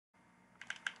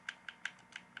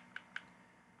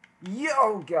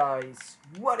Yo guys,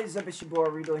 what is up? It's your boy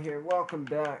Rito here. Welcome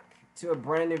back to a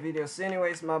brand new video. So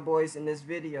anyways, my boys, in this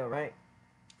video, right?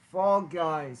 Fall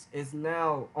Guys is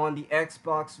now on the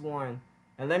Xbox One.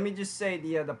 And let me just say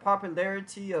the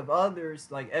popularity of others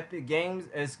like Epic Games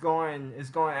is going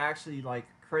actually like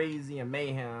crazy and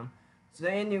mayhem. So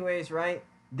anyways, right?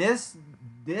 This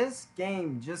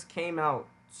game just came out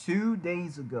 2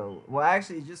 days ago. Well,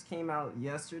 actually, it just came out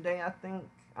yesterday, I think.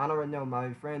 I don't really know.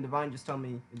 My friend Divine just told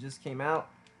me it just came out.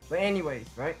 But anyways,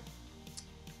 right?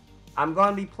 I'm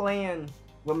gonna be playing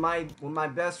with my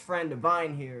best friend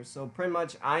Divine here. So pretty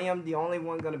much I am the only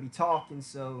one gonna be talking.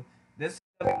 So this is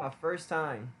gonna be my first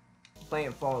time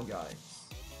playing Fall Guys.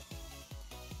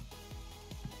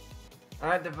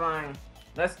 Alright, Divine,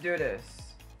 let's do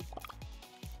this.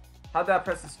 How do I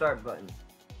press the start button?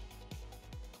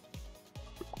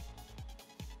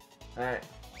 Alright.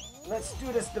 Let's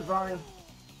do this, Divine.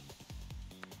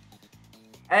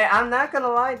 Hey, I'm not gonna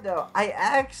lie though, I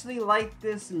actually like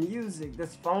this music,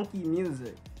 this funky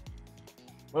music.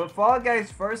 When Fall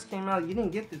Guys first came out, you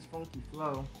didn't get this funky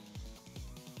flow.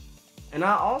 And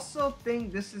I also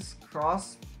think this is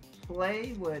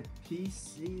cross-play with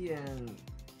PC and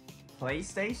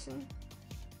PlayStation.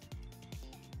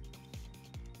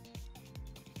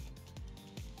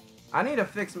 I need to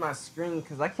fix my screen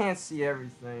because I can't see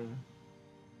everything.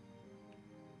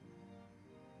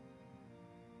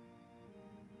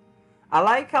 I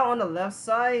like how on the left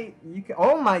side you can.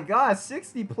 Oh my god,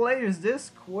 60 players this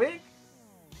quick?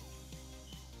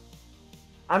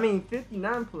 I mean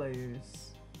 59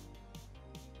 players.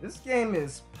 This game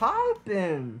is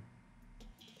popping.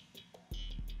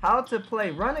 How to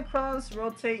play. Run across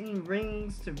rotating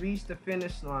rings to reach the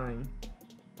finish line.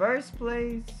 First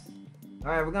place.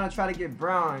 Alright, we're gonna try to get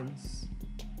bronze.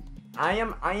 I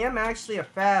am actually a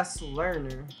fast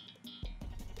learner.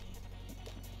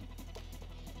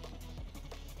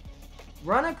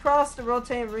 Run across the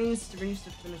rotating rings to reach the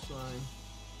finish line.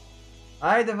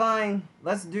 Alright, Divine,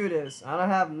 let's do this. I don't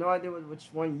have no idea which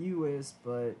one you is,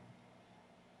 but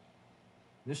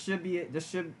this should be it. This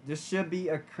should be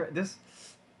a this.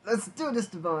 Let's do this,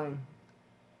 Divine.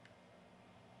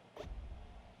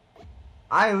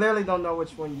 I literally don't know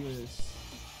which one you is.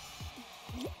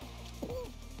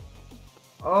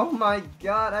 Oh my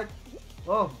god!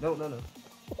 Oh no.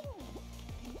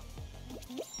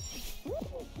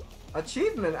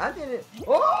 Achievement! I did it!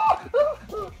 Oh!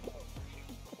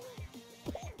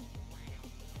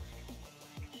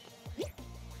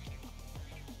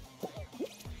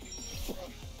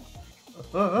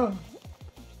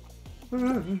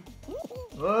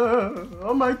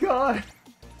 Oh my god!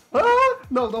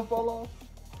 No, don't fall off!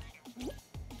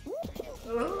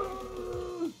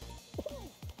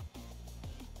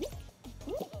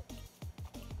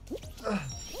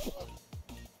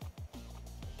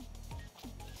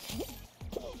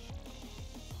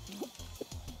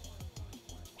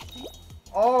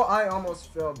 Oh, I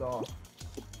almost fell off.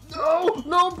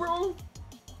 No, bro!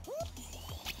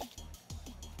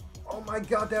 Oh my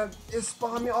god, that is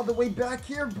spawned me all the way back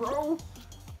here, bro!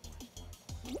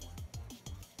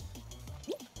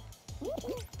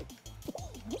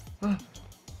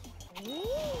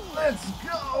 Let's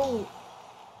go!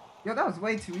 Yo, that was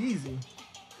way too easy.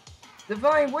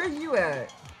 Divine, where you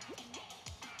at?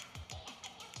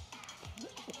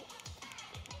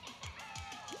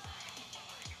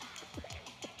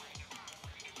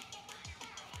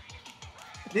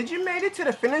 Did you made it to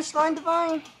the finish line,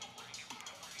 Divine?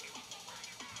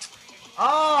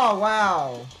 Oh,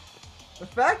 wow. The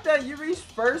fact that you reached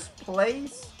first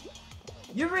place,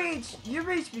 you reached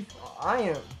before I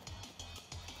am.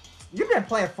 You've been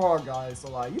playing Fall Guys a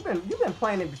lot. You've been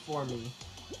playing it before me.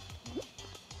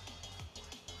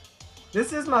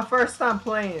 This is my first time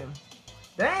playing.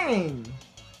 Dang.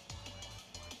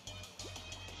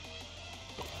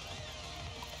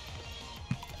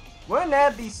 Wouldn't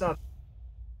that be something?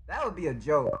 That would be a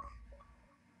joke.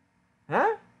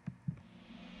 Huh?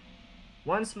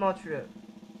 One small trip.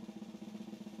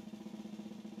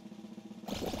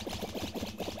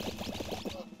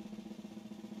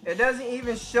 It doesn't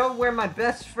even show where my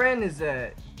best friend is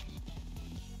at.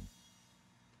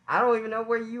 I don't even know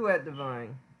where you at,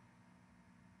 Divine.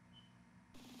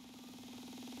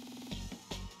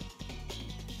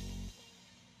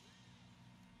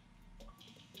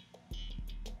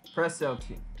 Press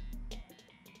LT.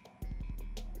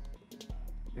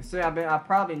 You see, I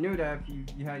probably knew that if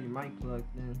you had your mic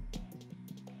plugged in.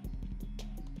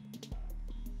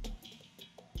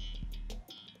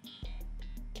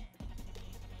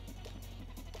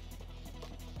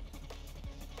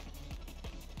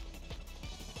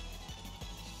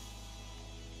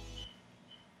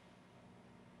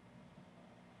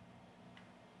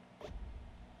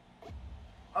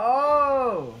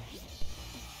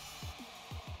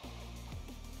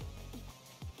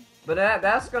 But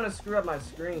that's gonna screw up my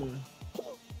screen.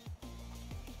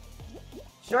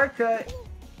 Shortcut!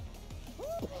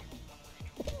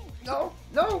 No!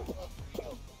 No!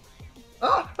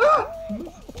 Ah! Ah!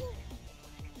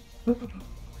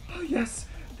 Oh yes!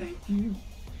 Thank you!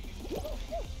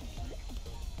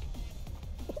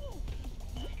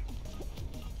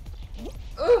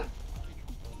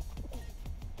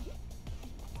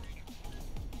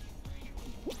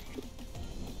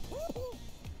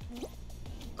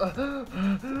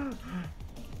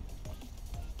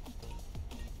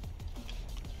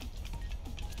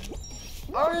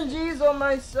 RNG's on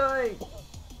my side!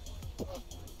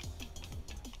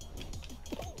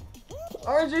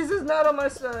 RNG's is not on my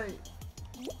side!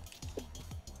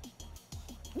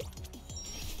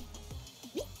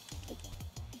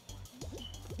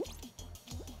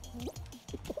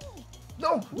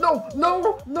 No! No!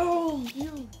 No! No!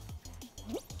 You!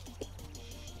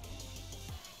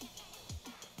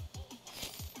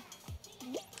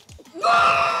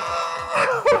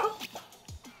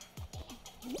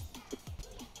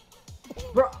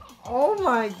 Bro, oh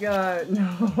my god,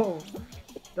 no.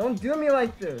 Don't do me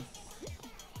like this.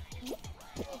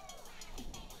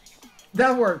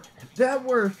 That worked. That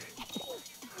worked.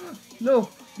 No,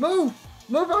 move.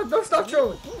 Move on. Don't stop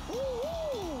trolling.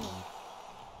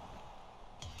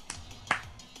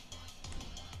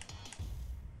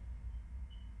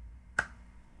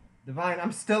 Divine,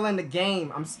 I'm still in the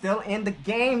game. I'm still in the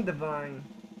game, Divine.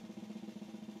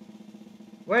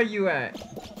 Where are you at?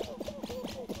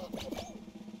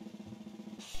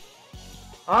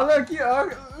 Oh, look, you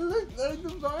are. Look,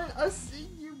 Divine. I see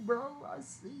you, bro. I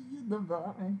see you,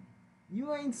 Divine.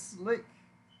 You ain't slick.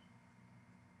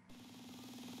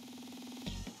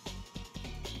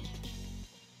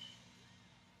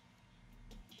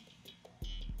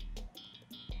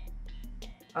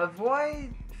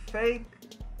 Avoid fake.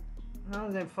 How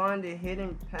does it find the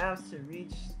hidden paths to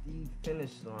reach the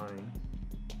finish line?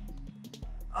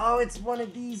 Oh, it's one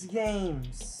of these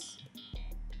games.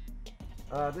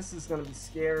 This is gonna be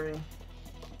scary.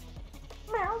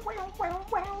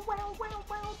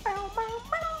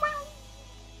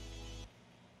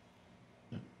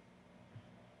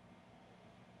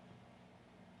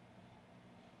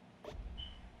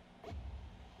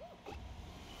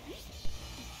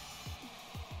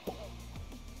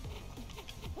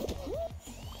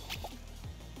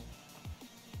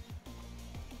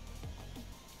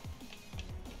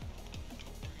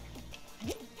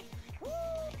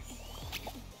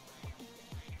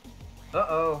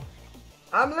 Uh-oh.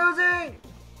 I'm losing!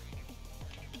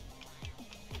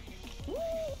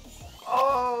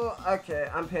 Oh, okay.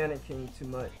 I'm panicking too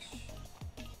much.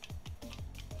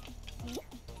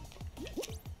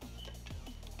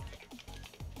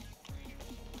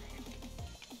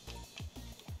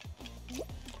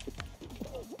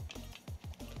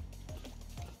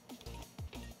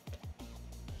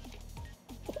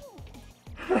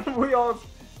 We all...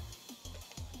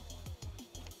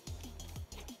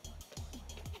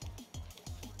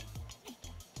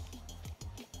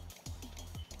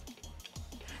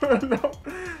 No.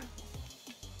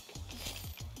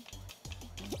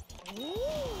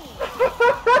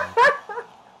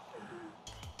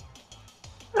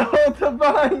 Oh,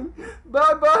 Divine!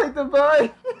 Bye-bye,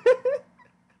 Divine!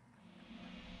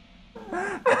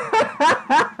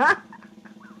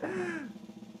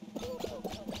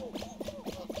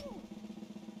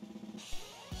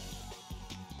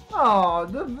 Oh,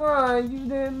 Divine, you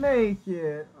didn't make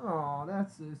it. Oh,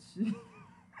 that's a shit.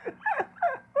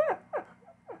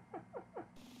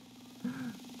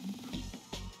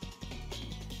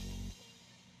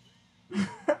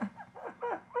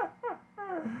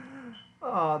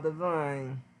 Oh,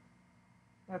 Divine.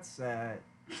 That's sad.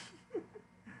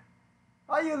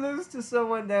 How you lose to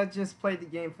someone that just played the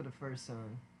game for the first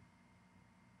time?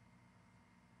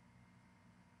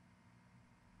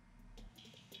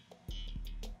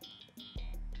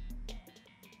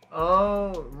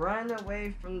 Oh, run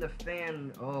away from the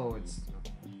fan. Oh, it's...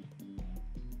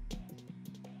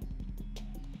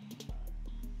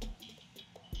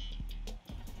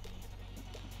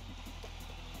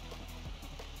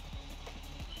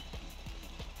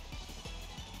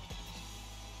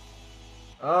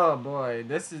 Oh boy,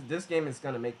 this game is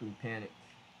gonna make me panic.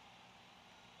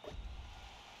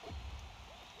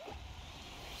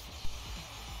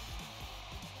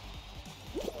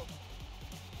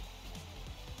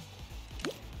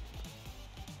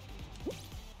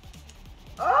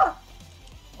 Ah!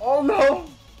 Oh no!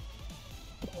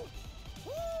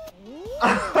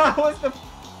 What's the...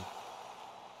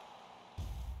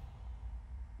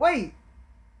 Wait!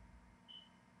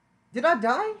 Did I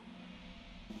die?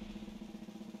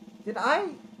 Did I?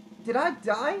 Did I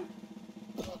die?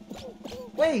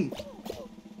 Wait.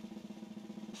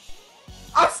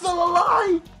 I'm still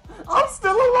alive! I'm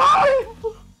still alive!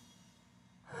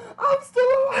 I'm still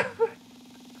alive!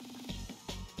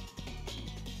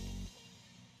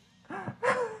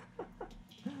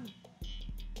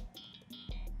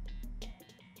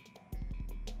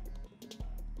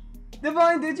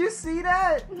 Divine, did you see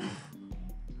that?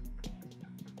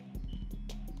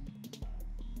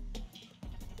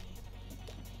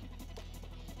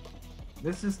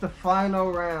 This is the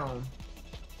final round.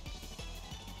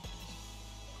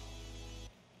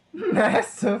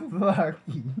 Massive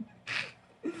lucky.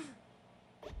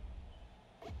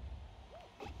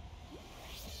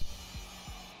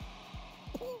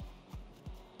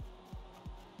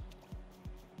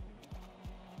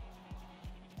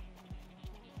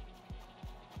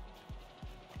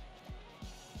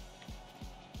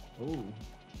 Ooh.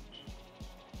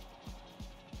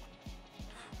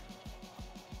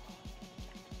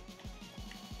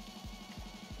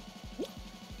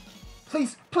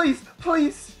 Please, please,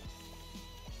 please.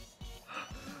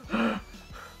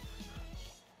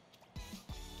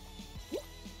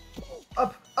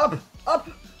 Up, up, up.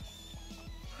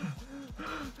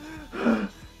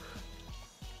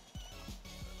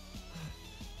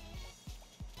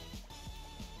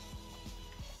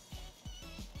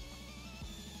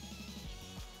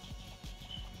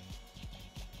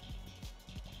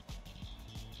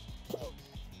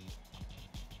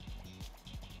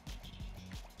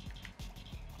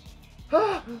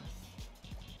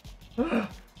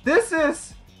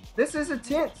 This is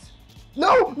intense.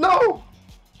 No, no.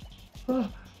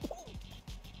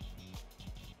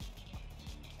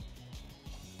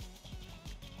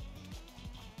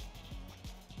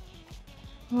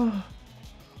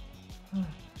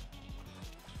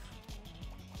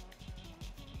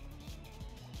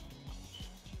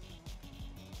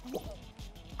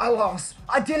 I lost.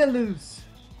 I didn't lose.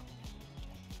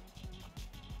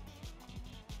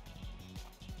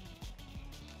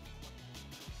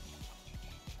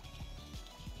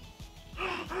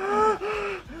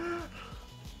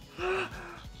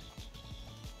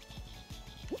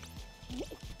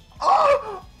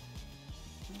 Oh!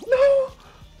 No!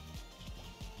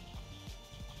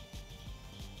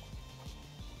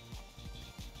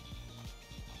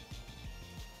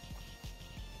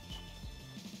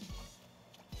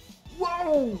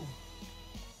 Whoa!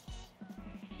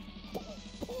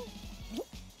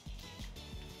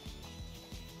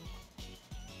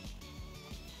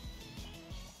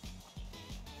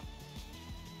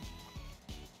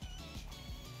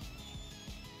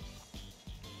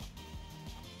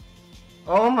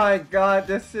 Oh my god,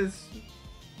 this is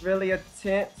really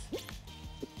intense.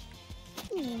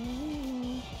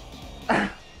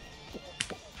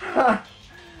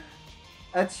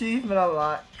 Achievement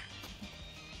unlocked.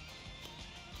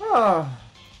 Oh.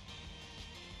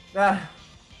 That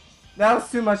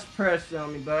was too much pressure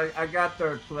on me, but I got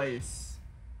third place.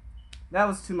 That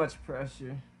was too much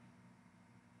pressure.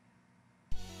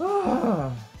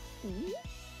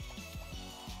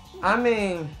 I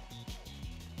mean,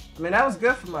 that was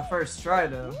good for my first try,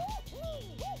 though.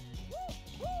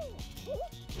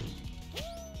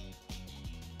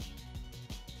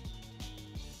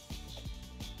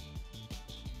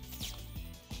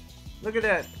 Look at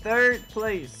that, third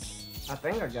place. I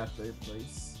think I got third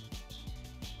place.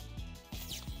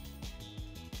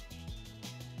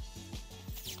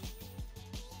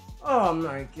 Oh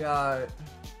my god.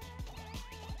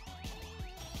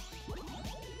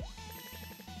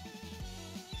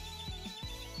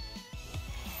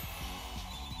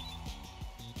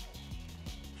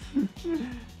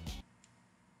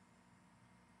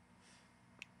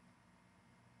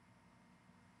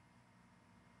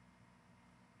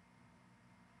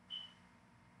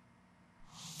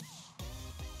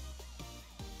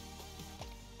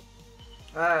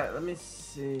 Alright, let me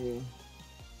see.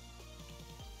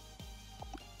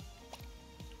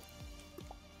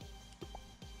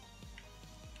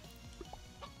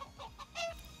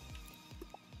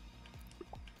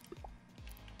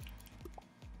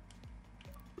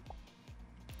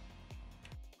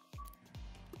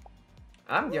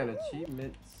 I'm getting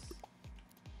achievements.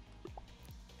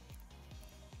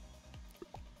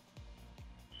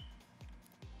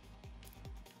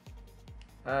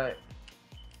 Alright.